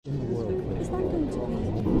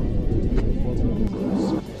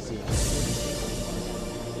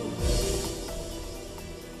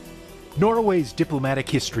Norway's diplomatic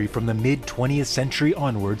history from the mid-20th century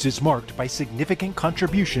onwards is marked by significant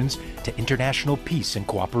contributions to international peace and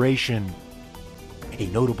cooperation. A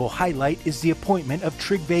notable highlight is the appointment of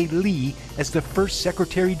Trygve Lie as the first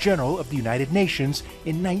Secretary General of the United Nations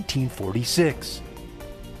in 1946.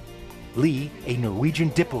 Lie, a Norwegian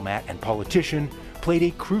diplomat and politician, played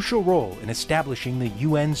a crucial role in establishing the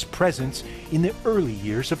UN's presence in the early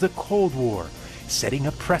years of the Cold War, setting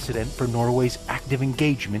a precedent for Norway's active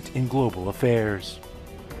engagement in global affairs.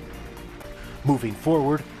 Moving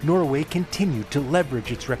forward, Norway continued to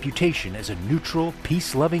leverage its reputation as a neutral,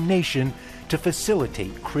 peace-loving nation to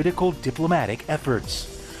facilitate critical diplomatic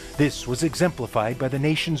efforts. This was exemplified by the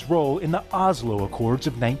nation's role in the Oslo Accords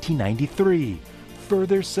of 1993,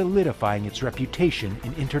 further solidifying its reputation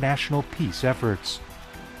in international peace efforts.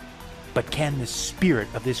 But can the spirit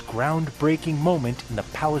of this groundbreaking moment in the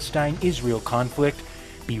Palestine-Israel conflict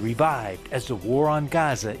be revived as the war on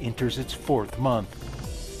Gaza enters its fourth month?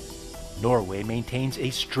 Norway maintains a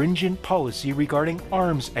stringent policy regarding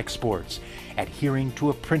arms exports, adhering to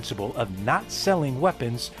a principle of not selling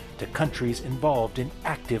weapons to countries involved in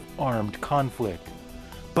active armed conflict.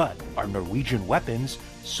 But are Norwegian weapons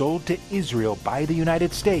sold to Israel by the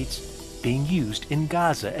United States being used in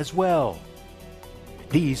Gaza as well?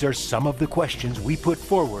 These are some of the questions we put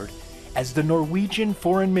forward as the Norwegian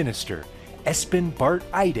Foreign Minister, Espen Barth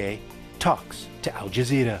Eide, talks to Al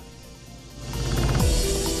Jazeera.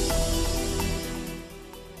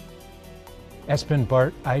 Espen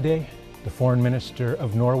Barth Eide, the Foreign Minister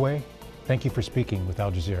of Norway, thank you for speaking with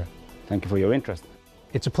Al Jazeera. Thank you for your interest.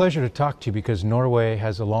 It's a pleasure to talk to you because Norway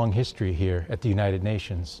has a long history here at the United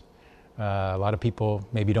Nations. A lot of people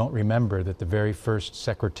maybe don't remember that the very first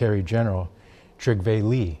Secretary General, Trygve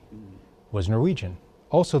Lie, was Norwegian.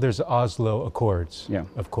 Also, there's the Oslo Accords,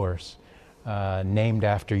 of course, named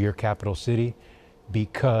after your capital city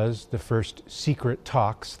because the first secret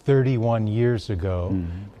talks 31 years ago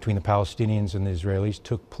between the Palestinians and the Israelis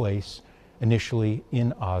took place initially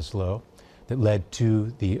in Oslo that led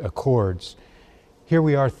to the Accords. Here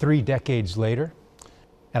we are 3 decades later,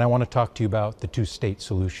 and I want to talk to you about the two-state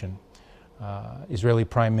solution. Israeli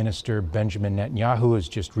Prime Minister Benjamin Netanyahu has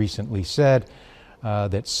just recently said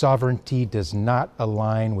that sovereignty does not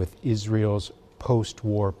align with Israel's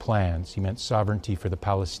post-war plans. He meant sovereignty for the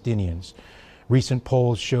Palestinians. Recent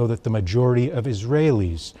polls show that the majority of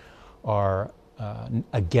Israelis are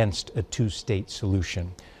against a two-state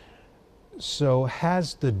solution. So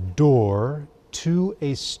has the door to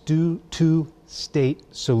a two-state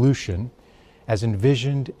solution, as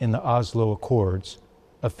envisioned in the Oslo Accords,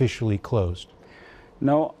 officially closed?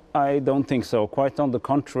 No, I don't think so. Quite on the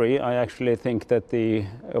contrary, I actually think that the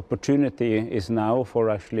opportunity is now for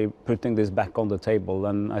actually putting this back on the table,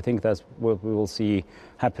 and I think that's what we will see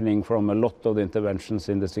happening from a lot of the interventions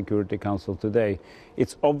in the Security Council today.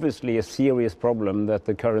 It's obviously a serious problem that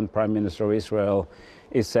the current Prime Minister of Israel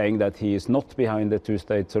is saying that he is not behind the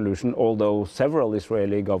two-state solution, although several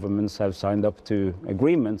Israeli governments have signed up to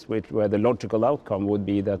agreements where the logical outcome would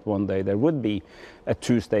be that one day there would be a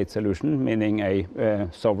two-state solution, meaning a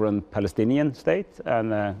sovereign Palestinian state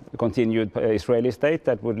and a continued Israeli state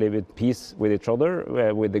that would live at peace with each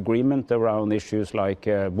other, with agreement around issues like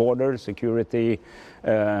border security,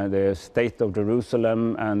 the state of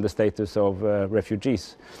Jerusalem and the status of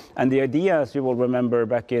refugees. And the idea, as you will remember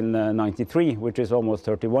back in '93, which is almost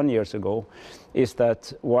 31 years ago, is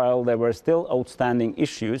that while there were still outstanding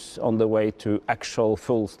issues on the way to actual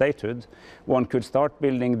full statehood, one could start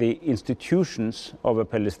building the institutions of a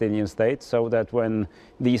Palestinian state so that when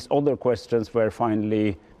these other questions were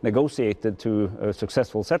finally negotiated to a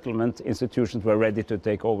successful settlement, institutions were ready to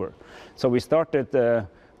take over. So we started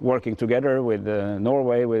working together with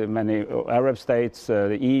Norway, with many Arab states,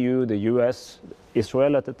 the EU, the US,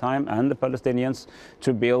 Israel at the time, and the Palestinians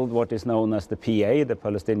to build what is known as the PA, the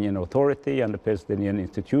Palestinian Authority, and the Palestinian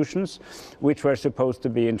institutions, which were supposed to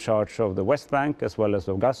be in charge of the West Bank as well as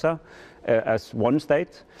of Gaza as one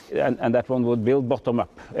state, and that one would build bottom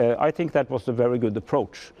up. I think that was a very good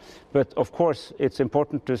approach. But of course, it's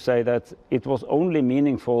important to say that it was only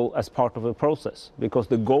meaningful as part of a process, because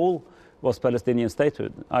the goal was Palestinian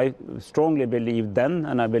statehood. I strongly believe then,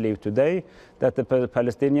 and I believe today, that the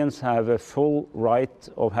Palestinians have a full right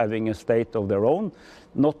of having a state of their own,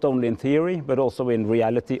 not only in theory, but also in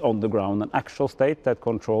reality on the ground. An actual state that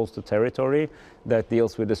controls the territory, that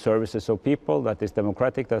deals with the services of people, that is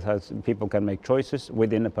democratic, that has people can make choices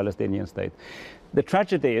within a Palestinian state. The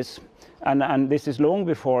tragedy is, and this is long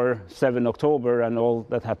before 7 October and all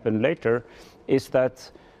that happened later, is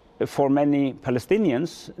that for many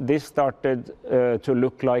Palestinians, this started to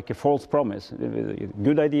look like a false promise. A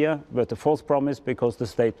good idea, but a false promise because the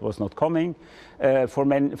state was not coming.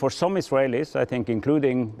 For some Israelis, I think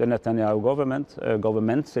including the Netanyahu government,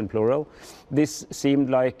 governments in plural, this seemed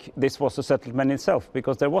like this was a settlement itself,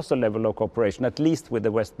 because there was a level of cooperation, at least with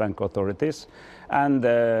the West Bank authorities, and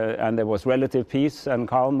there was relative peace and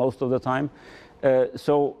calm most of the time. The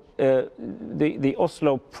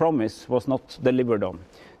Oslo promise was not delivered on.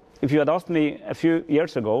 If you had asked me a few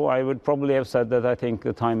years ago, I would probably have said that I think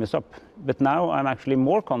the time is up. But now I'm actually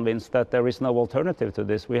more convinced that there is no alternative to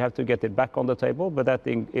this. We have to get it back on the table, but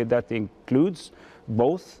that includes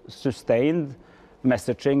both sustained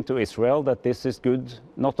messaging to Israel that this is good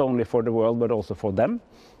not only for the world but also for them.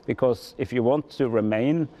 Because if you want to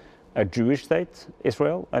remain a Jewish state,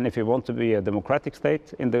 Israel, and if you want to be a democratic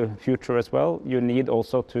state in the future as well, you need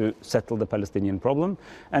also to settle the Palestinian problem.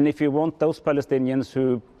 And if you want those Palestinians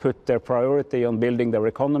who put their priority on building their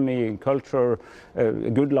economy and culture, a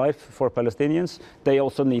good life for Palestinians, they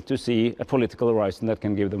also need to see a political horizon that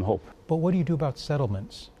can give them hope. But what do you do about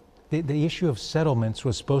settlements? The issue of settlements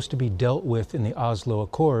was supposed to be dealt with in the Oslo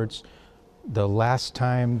Accords. The last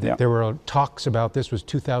time that there were talks about this was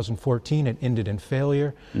 2014. It ended in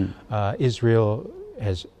failure. Israel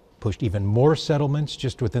has pushed even more settlements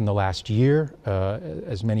just within the last year,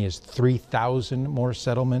 as many as 3,000 more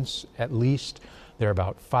settlements at least. There are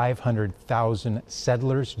about 500,000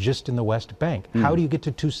 settlers just in the West Bank. How do you get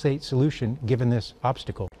to two-state solution given this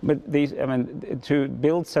obstacle? But to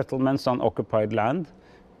build settlements on occupied land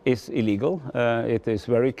is illegal. It is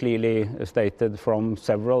very clearly stated from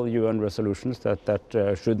several UN resolutions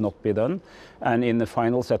that should not be done. And in the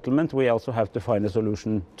final settlement, we also have to find a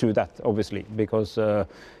solution to that, obviously, because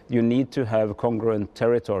you need to have congruent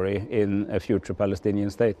territory in a future Palestinian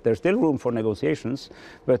state. There's still room for negotiations,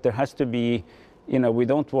 but there has to be, we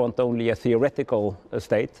don't want only a theoretical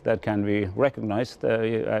state that can be recognized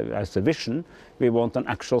as a vision. We want an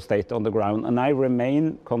actual state on the ground. And I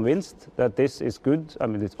remain convinced that this is good.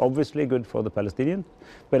 It's obviously good for the Palestinians,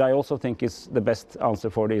 but I also think it's the best answer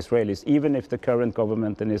for the Israelis. Even if the current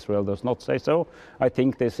government in Israel does not say so, I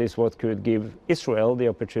think this is what could give Israel the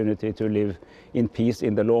opportunity to live in peace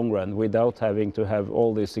in the long run without having to have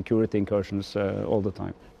all these security incursions all the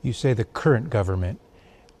time. You say the current government.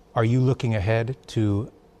 Are you looking ahead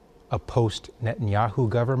to a post-Netanyahu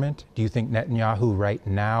government? Do you think Netanyahu right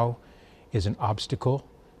now is an obstacle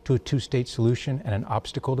to a two-state solution and an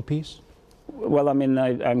obstacle to peace? Well,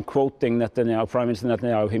 I'm quoting Netanyahu, Prime Minister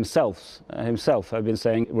Netanyahu himself. I've been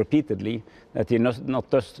saying repeatedly that he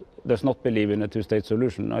does not believe in a two-state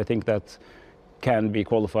solution. I think that can be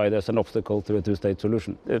qualified as an obstacle to a two-state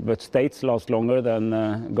solution. But states last longer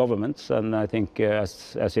than governments, and I think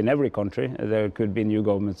as in every country, there could be new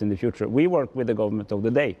governments in the future. We work with the government of the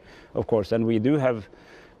day, of course, and we do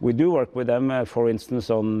work with them, for instance,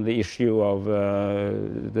 on the issue of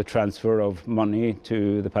the transfer of money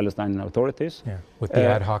to the Palestinian authorities. Yeah, with the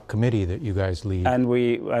ad hoc committee that you guys lead. And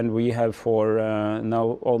we have for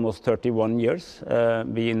now almost 31 years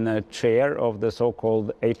been chair of the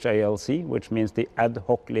so-called HALC, which means the Ad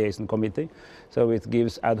Hoc Liaison Committee. So it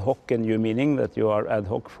gives ad hoc a new meaning that you are ad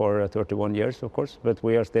hoc for 31 years, of course, but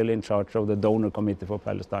we are still in charge of the Donor Committee for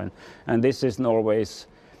Palestine. And this is Norway's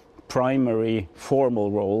primary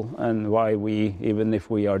formal role, and why we, even if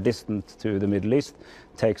we are distant to the Middle East,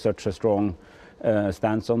 take such a strong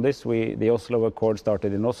stance on this. The Oslo Accords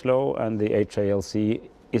started in Oslo, and the HALC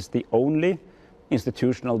is the only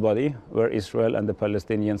institutional body where Israel and the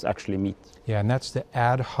Palestinians actually meet. Yeah, and that's the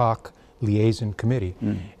Ad Hoc Liaison Committee.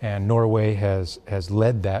 And Norway has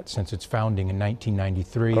led that since its founding in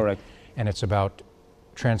 1993. Correct. And it's about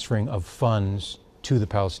transferring of funds to the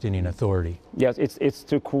Palestinian Authority. Yes, it's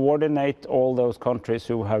to coordinate all those countries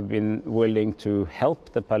who have been willing to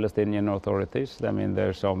help the Palestinian authorities.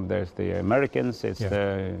 There's the Americans, it's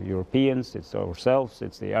the Europeans, it's ourselves,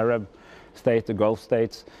 it's the Arab state, the Gulf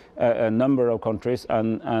states, a number of countries,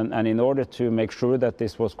 and in order to make sure that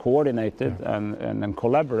this was coordinated and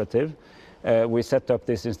collaborative, we set up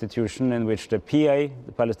this institution in which the PA,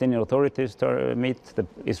 the Palestinian authorities meet, the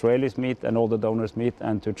Israelis meet, and all the donors meet,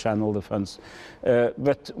 and to channel the funds.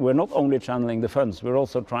 But we're not only channeling the funds, we're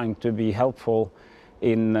also trying to be helpful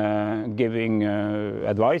in giving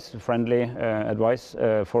advice, friendly advice,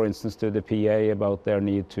 for instance, to the PA about their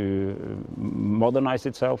need to modernize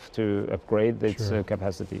itself, to upgrade its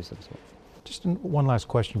capacities and so on. Just one last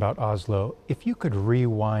question about Oslo. If you could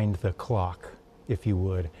rewind the clock, if you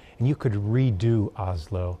would, and you could redo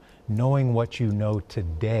Oslo, knowing what you know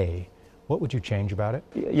today, what would you change about it?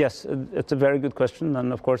 Yes, it's a very good question,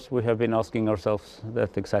 and of course we have been asking ourselves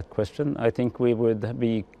that exact question. I think we would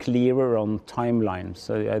be clearer on timelines.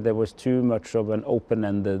 There was too much of an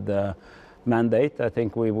open-ended mandate. I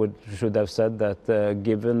think we should have said that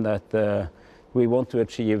given that we want to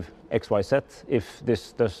achieve X, Y, Z, if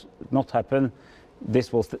this does not happen,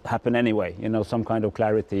 this will happen anyway, some kind of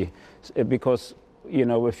clarity. Because,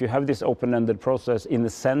 if you have this open-ended process, in a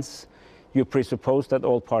sense, you presuppose that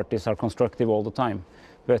all parties are constructive all the time.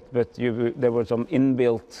 But there were some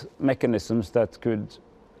inbuilt mechanisms that could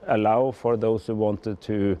allow for those who wanted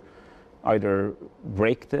to either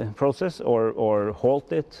break the process or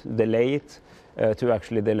halt it, delay it, to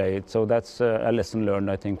actually delay it. So that's a lesson learned,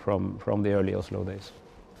 I think, from the early Oslo days.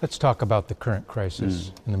 Let's talk about the current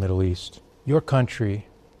crisis in the Middle East. Your country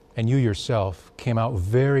and you yourself came out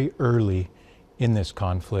very early in this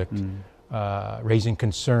conflict, raising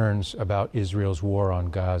concerns about Israel's war on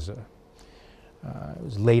Gaza. It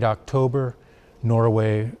was late October.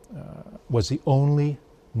 Norway was the only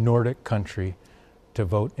Nordic country to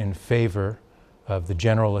vote in favor of the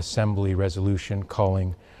General Assembly resolution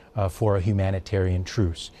calling for a humanitarian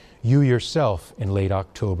truce. You yourself in late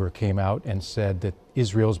October came out and said that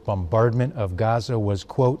Israel's bombardment of Gaza was,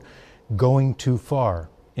 quote, going too far,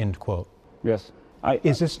 end quote. Yes.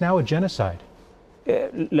 Is this now a genocide?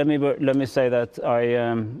 Let me say that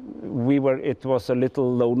it was a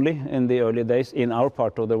little lonely in the early days in our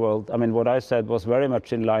part of the world. I mean, what I said was very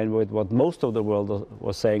much in line with what most of the world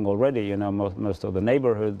was saying already. Most of the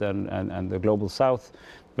neighborhood and the global South.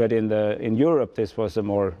 But in Europe, this was a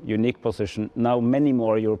more unique position. Now many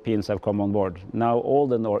more Europeans have come on board. Now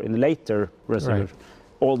in later resolution,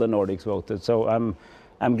 all the Nordics voted. So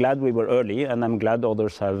I'm glad we were early, and I'm glad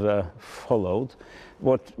others have followed.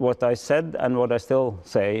 What I said and what I still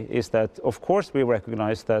say is that, of course, we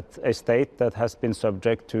recognize that a state that has been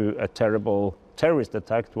subject to a terrible terrorist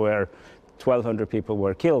attack where 1,200 people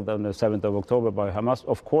were killed on the 7th of October by Hamas,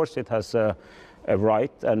 of course it has a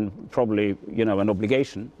right and probably an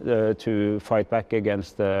obligation to fight back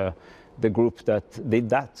against the group that did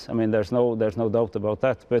that. I mean, there's no doubt about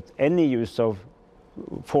that. But any use of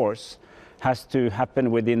force has to happen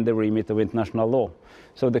within the remit of international law.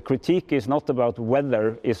 So the critique is not about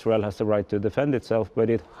whether Israel has the right to defend itself, but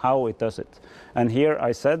how it does it. And here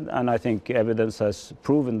I said, and I think evidence has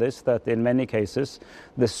proven this, that in many cases,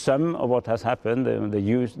 the sum of what has happened, the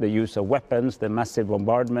use of weapons, the massive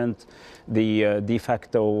bombardment, the de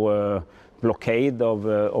facto blockade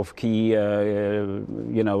of key,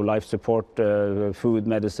 life support, food,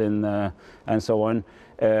 medicine, and so on.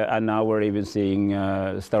 And now we're even seeing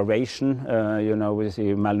starvation, we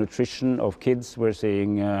see malnutrition of kids, we're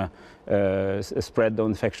seeing spread of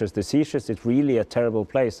infectious diseases. It's really a terrible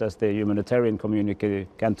place, as the humanitarian community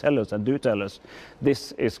can tell us and do tell us.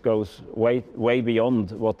 This goes way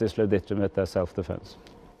beyond what is legitimate as self-defense.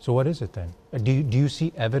 So what is it then? Do you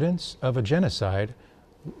see evidence of a genocide,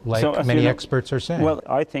 like many experts are saying? Well,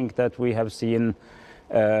 I think that we have seen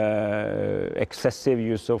excessive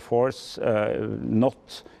use of force,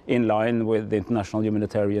 not in line with the international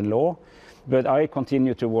humanitarian law. But I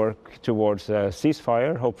continue to work towards a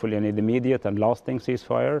ceasefire, hopefully an immediate and lasting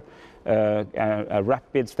ceasefire, a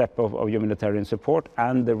rapid step of humanitarian support,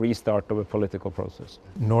 and the restart of a political process.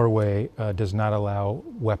 Norway does not allow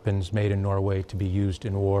weapons made in Norway to be used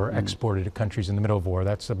in war, exported to countries in the middle of war.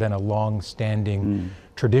 That's been a long-standing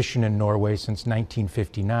tradition in Norway since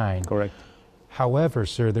 1959. Correct. However,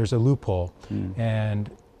 sir, there's a loophole, and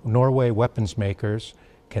Norway weapons makers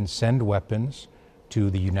can send weapons to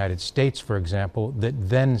the United States, for example, that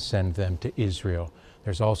then send them to Israel.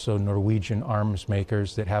 There's also Norwegian arms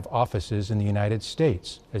makers that have offices in the United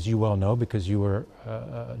States, as you well know, because you were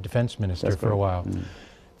a defense minister for a while.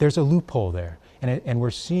 There's a loophole there, and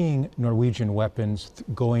we're seeing Norwegian weapons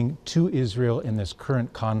going to Israel in this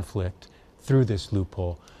current conflict through this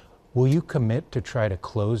loophole. Will you commit to try to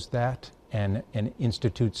close that and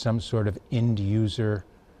institute some sort of end-user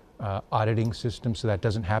auditing system so that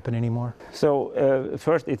doesn't happen anymore? So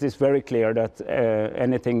first, it is very clear that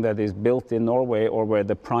anything that is built in Norway, or where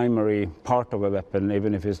the primary part of a weapon,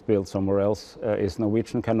 even if it's built somewhere else, is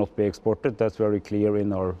Norwegian, cannot be exported. That's very clear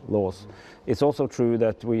in our laws. It's also true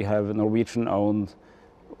that we have Norwegian-owned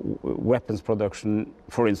weapons production,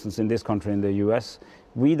 for instance, in this country, in the US.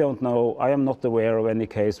 We don't know, I am not aware of any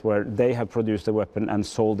case where they have produced a weapon and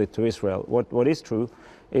sold it to Israel. What is true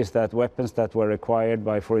is that weapons that were acquired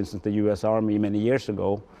by, for instance, the US Army many years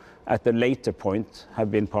ago, at a later point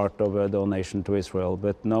have been part of a donation to Israel.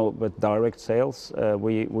 But direct sales,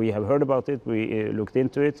 we have heard about it, we looked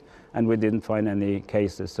into it, and we didn't find any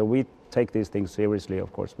cases. So we take these things seriously,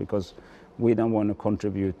 of course, because we don't want to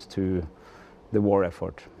contribute to the war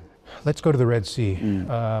effort. Let's go to the Red Sea.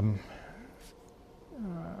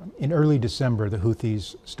 In early December, the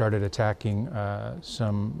Houthis started attacking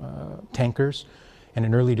some tankers. And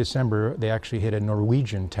in early December, they actually hit a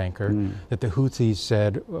Norwegian tanker that the Houthis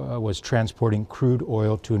said was transporting crude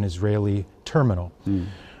oil to an Israeli terminal.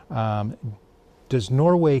 Does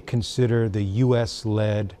Norway consider the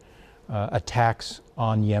US-led attacks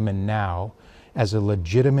on Yemen now as a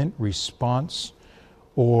legitimate response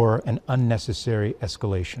or an unnecessary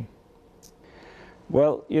escalation?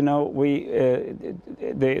 Well, you know,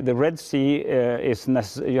 the Red Sea is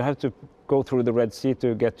necessary. You have to go through the Red Sea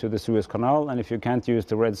to get to the Suez Canal, and if you can't use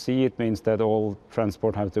the Red Sea, it means that all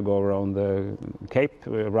transport have to go around the Cape,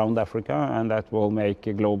 around Africa, and that will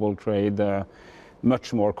make global trade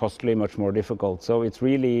much more costly, much more difficult. So it's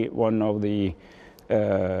really one of the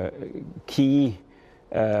key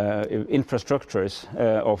infrastructures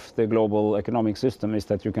of the global economic system is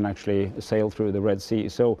that you can actually sail through the Red Sea.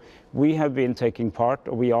 So we have been taking part,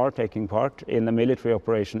 or we are taking part in a military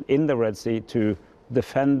operation in the Red Sea to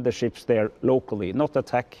defend the ships there locally, not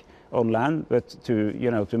attack on land, but to, you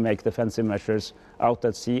know, to make defensive measures out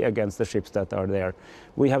at sea against the ships that are there.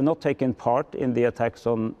 We have not taken part in the attacks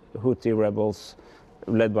on Houthi rebels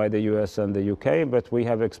led by the US and the UK, but we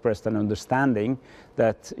have expressed an understanding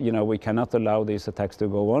that, you know, we cannot allow these attacks to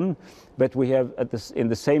go on. But we have in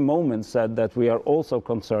the same moment said that we are also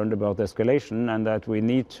concerned about escalation and that we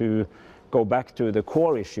need to go back to the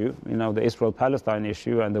core issue, you know, the Israel-Palestine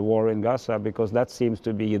issue and the war in Gaza, because that seems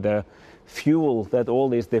to be the fuel that all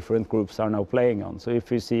these different groups are now playing on. So if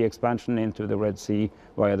we see expansion into the Red Sea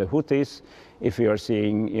via the Houthis, if we are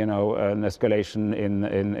seeing, you know, an escalation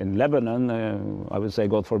in Lebanon, I would say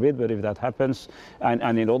God forbid, but if that happens,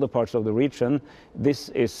 and in other parts of the region, this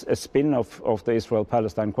is a spin-off of the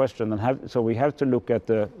Israel-Palestine question. And so we have to look at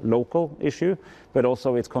the local issue, but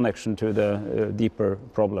also its connection to the deeper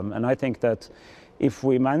problem. And I think that if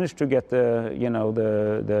we manage to get the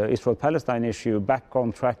Israel-Palestine issue back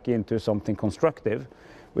on track into something constructive,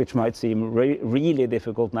 which might seem really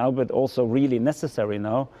difficult now, but also really necessary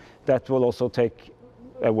now, that will also take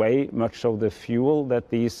away much of the fuel that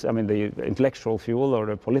these, I mean, the intellectual fuel or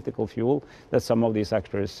the political fuel that some of these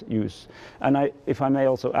actors use. And if I may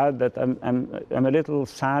also add that I'm a little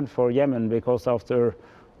sad for Yemen, because after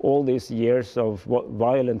all these years of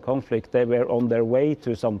violent conflict, they were on their way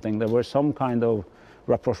to something. There was some kind of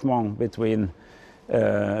rapprochement between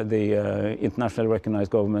the internationally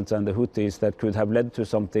recognized governments and the Houthis that could have led to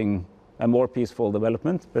something, a more peaceful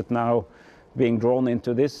development. But now being drawn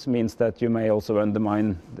into this means that you may also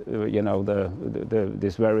undermine, you know,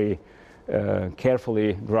 this very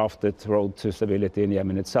carefully drafted road to stability in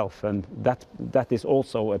Yemen itself. And that is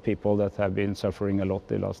also a people that have been suffering a lot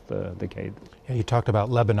the last decade. Yeah, you talked about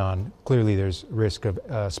Lebanon. Clearly there's risk of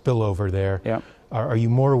spillover there. Yeah. Are you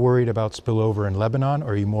more worried about spillover in Lebanon,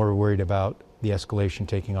 or are you more worried about the escalation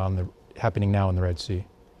happening now in the Red Sea?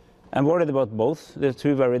 I'm worried about both. They're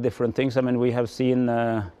two very different things. I mean, we have seen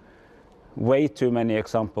way too many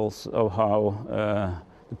examples of how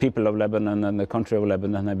the people of Lebanon and the country of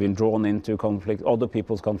Lebanon have been drawn into conflict, other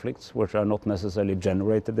people's conflicts, which are not necessarily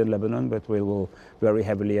generated in Lebanon, but will very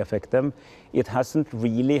heavily affect them. It hasn't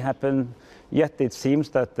really happened yet. It seems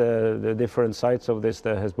that the different sides of this,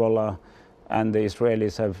 the Hezbollah and the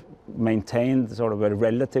Israelis, have maintained sort of a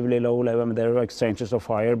relatively low level. I mean, there are exchanges of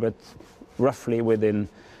fire, but roughly within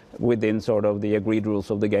sort of the agreed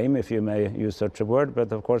rules of the game, if you may use such a word.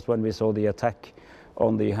 But of course, when we saw the attack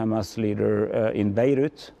on the Hamas leader in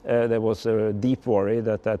Beirut, there was a deep worry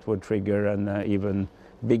that that would trigger an even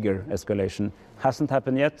bigger escalation. Hasn't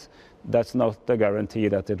happened yet. That's not a guarantee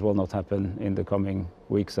that it will not happen in the coming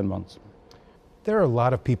weeks and months. There are a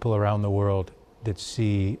lot of people around the world that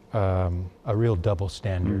see a real double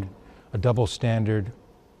standard. A double standard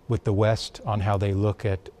with the West on how they look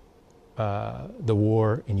at the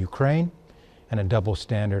war in Ukraine, and a double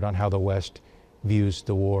standard on how the West views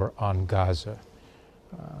the war on Gaza.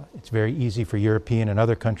 It's very easy for European and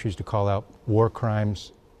other countries to call out war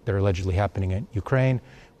crimes that are allegedly happening in Ukraine,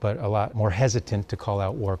 but a lot more hesitant to call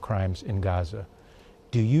out war crimes in Gaza.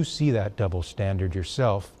 Do you see that double standard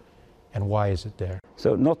yourself, and why is it there?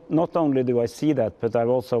 So not only do I see that, but I've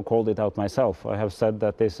also called it out myself. I have said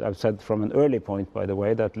that I've said from an early point, by the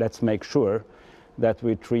way, that let's make sure that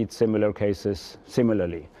we treat similar cases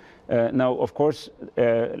similarly. Now, of course,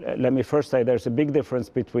 let me first say there's a big difference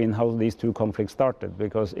between how these two conflicts started,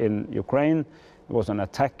 because in Ukraine, it was an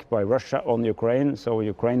attack by Russia on Ukraine, so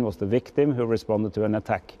Ukraine was the victim who responded to an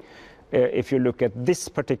attack. if you look at this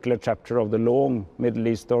particular chapter of the long Middle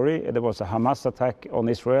East story, there was a Hamas attack on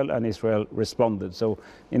Israel and Israel responded. So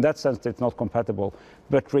in that sense, it's not compatible.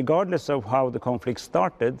 But regardless of how the conflict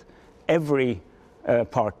started, every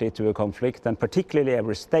party to a conflict, and particularly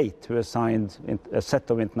every state who has signed a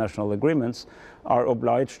set of international agreements, are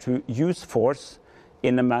obliged to use force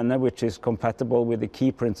in a manner which is compatible with the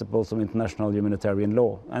key principles of international humanitarian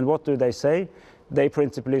law. And what do they say? They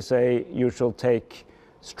principally say you shall take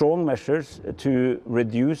strong measures to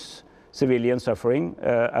reduce civilian suffering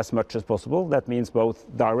as much as possible. That means both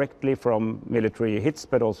directly from military hits,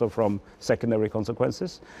 but also from secondary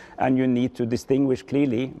consequences. And you need to distinguish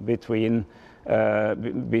clearly between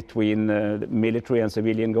military and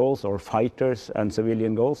civilian goals, or fighters and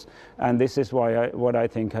civilian goals. And this is what I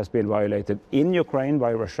think has been violated in Ukraine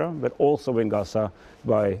by Russia, but also in Gaza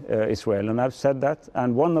by Israel. And I've said that.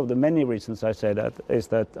 And one of the many reasons I say that is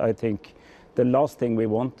that I think the last thing we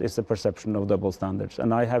want is the perception of double standards.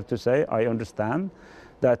 And I have to say, I understand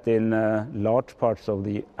that in large parts of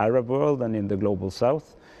the Arab world and in the global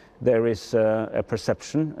south, there is a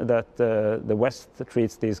perception that the West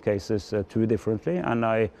treats these cases too differently. And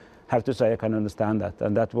I have to say I can understand that.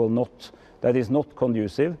 And that is not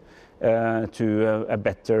conducive to a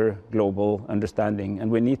better global understanding.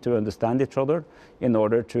 And we need to understand each other in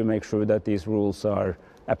order to make sure that these rules are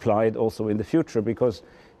applied also in the future, because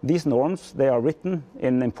these norms, they are written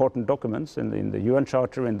in important documents, in the UN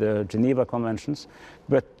Charter, in the Geneva Conventions,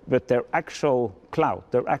 but their actual clout,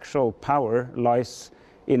 their actual power lies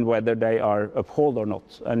in whether they are upheld or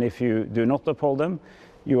not. And if you do not uphold them,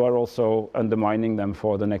 you are also undermining them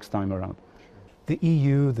for the next time around. The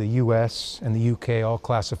EU, the US, and the UK all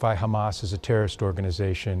classify Hamas as a terrorist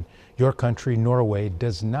organization. Your country, Norway,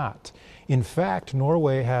 does not. In fact,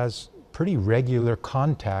 Norway has pretty regular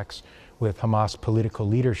contacts with Hamas political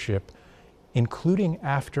leadership, including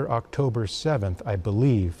after October 7th, I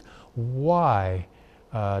believe. Why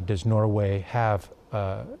does Norway have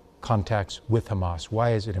contacts with Hamas?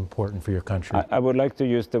 Why is it important for your country? I would like to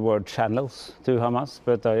use the word channels to Hamas,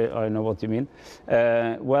 but I know what you mean.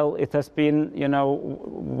 Well, it has been, you know,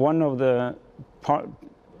 one of the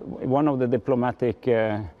diplomatic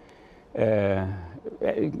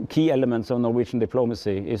key elements of Norwegian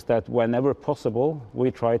diplomacy is that whenever possible,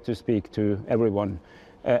 we try to speak to everyone.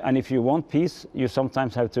 And if you want peace, you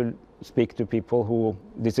sometimes have to speak to people who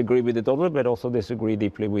disagree with each other, but also disagree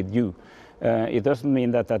deeply with you. It doesn't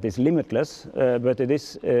mean that that is limitless, but it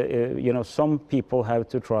is, you know, some people have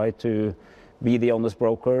to try to be the honest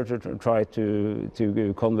broker, to try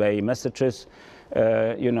to convey messages.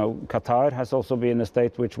 You know, Qatar has also been a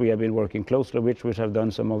state which we have been working closely with, which have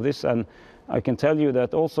done some of this. And I can tell you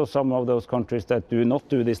that also some of those countries that do not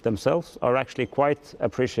do this themselves are actually quite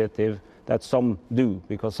appreciative that some do,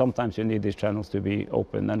 because sometimes you need these channels to be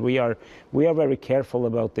open. And we are very careful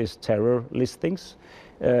about these terror listings.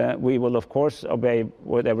 We will, of course, obey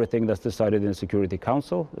with everything that's decided in the Security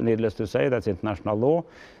Council. Needless to say, that's international law.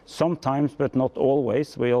 Sometimes, but not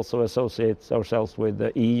always, we also associate ourselves with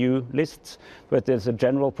the EU lists. But as a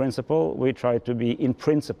general principle, we try to be, in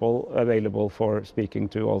principle, available for speaking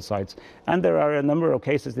to all sides. And there are a number of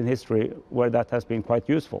cases in history where that has been quite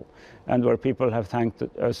useful, and where people have thanked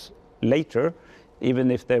us later,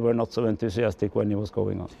 even if they were not so enthusiastic when it was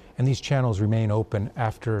going on. And these channels remain open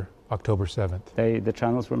after October 7th? The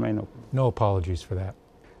channels remain open. No apologies for that.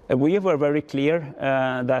 We were very clear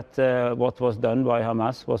that what was done by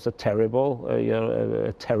Hamas was a terrible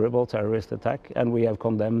terrorist attack, and we have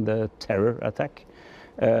condemned the terror attack.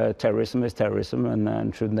 Terrorism is terrorism,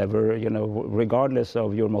 and should never, you know, regardless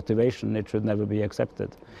of your motivation, it should never be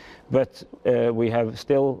accepted. But we have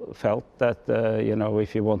still felt that, you know,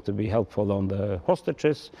 if you want to be helpful on the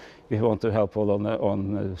hostages, if you want to helpful on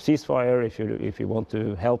the ceasefire, if you want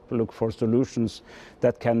to help look for solutions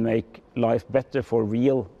that can make life better for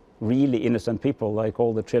really innocent people, like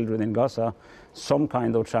all the children in Gaza, some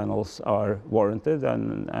kind of channels are warranted,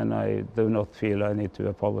 and I do not feel I need to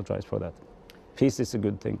apologize for that. Peace is a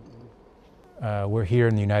good thing. We're here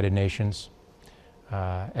in the United Nations.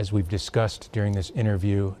 As we've discussed during this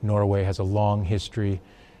interview, Norway has a long history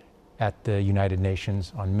at the United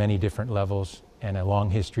Nations on many different levels, and a long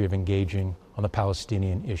history of engaging on the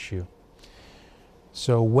Palestinian issue.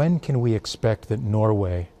 So when can we expect that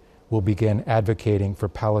Norway will begin advocating for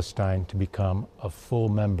Palestine to become a full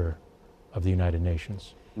member of the United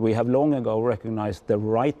Nations? We have long ago recognized the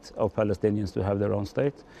right of Palestinians to have their own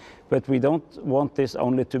state, but we don't want this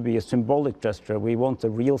only to be a symbolic gesture. We want a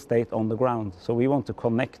real state on the ground. So we want to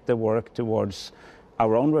connect the work towards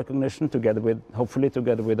our own recognition, hopefully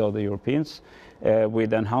together with other Europeans,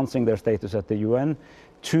 with enhancing their status at the UN,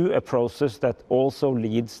 to a process that also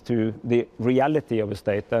leads to the reality of a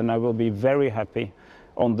state. And I will be very happy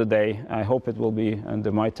on the day, I hope it will be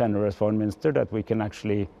under my tenure as foreign minister, that we can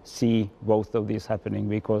actually see both of these happening,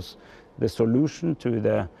 because the solution to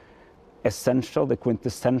the essential, the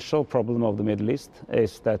quintessential problem of the Middle East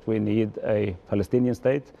is that we need a Palestinian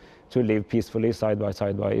state to live peacefully side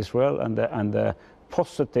by Israel, and the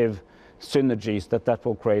positive synergies that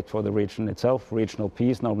will create for the region itself, regional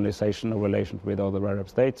peace, normalization of relations with other Arab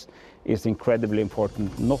states, is incredibly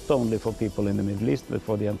important, not only for people in the Middle East, but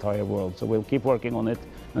for the entire world. So we'll keep working on it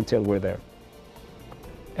until we're there.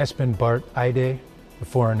 Espen Barth Eide, the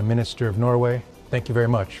Foreign Minister of Norway, thank you very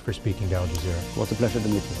much for speaking to Al Jazeera. It was a pleasure to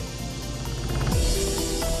meet you.